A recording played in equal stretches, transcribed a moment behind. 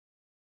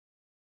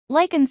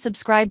Like and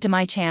subscribe to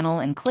my channel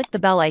and click the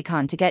bell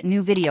icon to get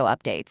new video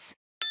updates.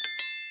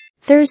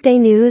 Thursday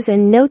news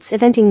and notes.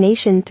 Eventing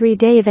Nation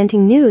 3-day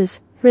eventing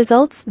news,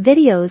 results,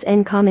 videos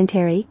and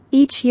commentary.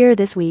 Each year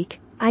this week,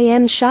 I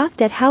am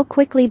shocked at how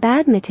quickly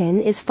badminton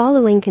is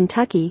following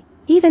Kentucky.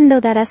 Even though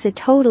that's a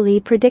totally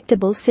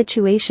predictable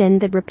situation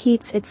that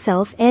repeats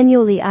itself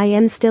annually, I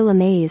am still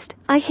amazed.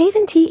 I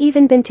haven't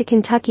even been to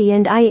Kentucky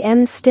and I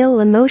am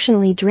still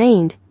emotionally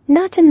drained.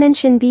 Not to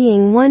mention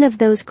being one of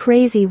those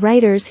crazy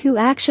writers who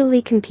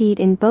actually compete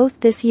in both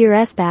this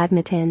year's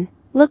badminton.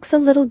 Looks a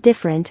little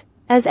different,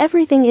 as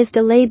everything is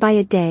delayed by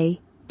a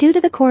day, due to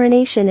the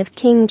coronation of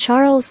King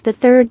Charles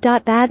III.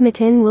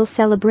 Badminton will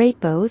celebrate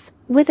both,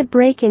 with a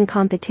break in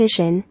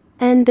competition,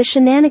 and the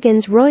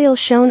shenanigans royal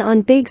shown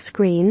on big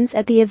screens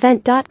at the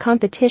event.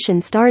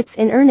 Competition starts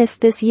in earnest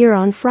this year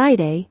on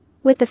Friday,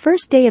 with the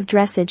first day of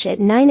dressage at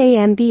 9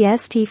 a.m.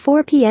 BST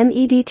 4 p.m.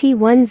 EDT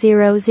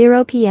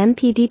 1:00 p.m.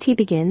 PDT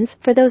begins.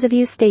 For those of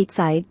you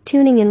stateside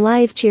tuning in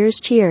live, cheers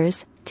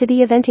to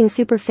the eventing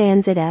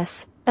superfans.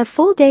 It's a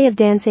full day of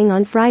dancing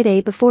on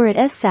Friday before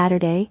it's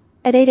Saturday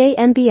at 8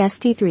 a.m.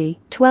 BST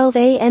 3:12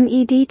 a.m.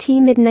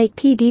 EDT midnight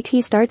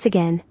PDT starts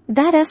again.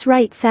 That's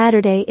right,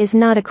 Saturday is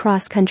not a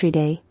cross-country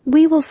day.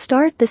 We will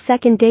start the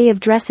second day of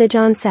dressage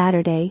on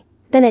Saturday.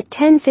 Then at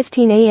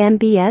 10:15 a.m.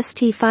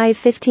 BST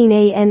 5:15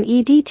 a.m.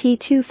 EDT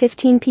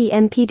 2:15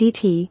 p.m.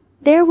 PDT,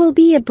 there will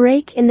be a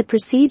break in the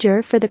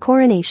procedure for the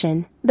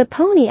coronation. The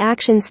pony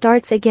action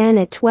starts again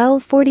at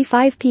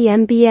 12:45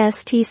 p.m.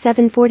 BST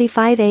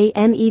 7:45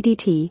 a.m.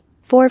 EDT,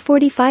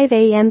 4:45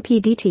 a.m.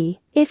 PDT.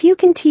 If you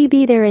can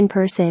be there in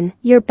person,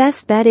 your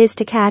best bet is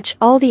to catch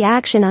all the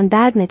action on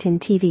Badminton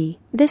TV.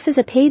 This is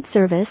a paid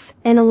service,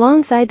 and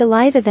alongside the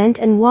live event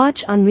and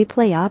watch on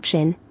replay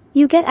option,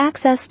 you get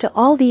access to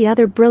all the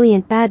other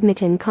brilliant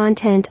badminton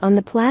content on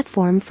the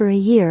platform for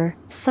a year.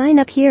 Sign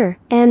up here,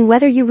 and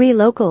whether you're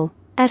local,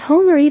 at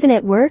home or even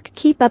at work,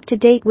 keep up to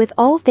date with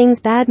all things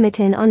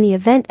badminton on the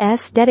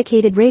event's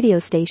dedicated radio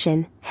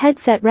station.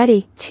 Headset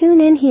ready,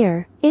 tune in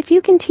here. If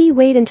you can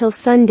wait until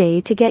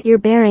Sunday to get your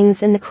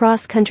bearings in the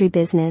cross-country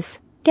business,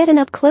 get an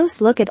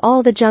up-close look at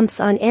all the jumps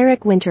on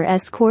Eric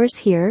Winter's course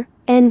here,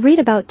 and read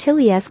about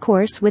Tilly's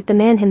course with the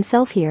man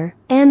himself here.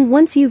 And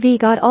once you've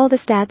got all the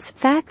stats,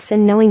 facts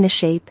and knowing the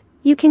shape,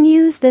 you can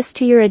use this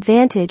to your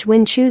advantage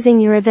when choosing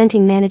your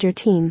eventing manager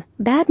team.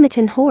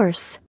 Badminton Horse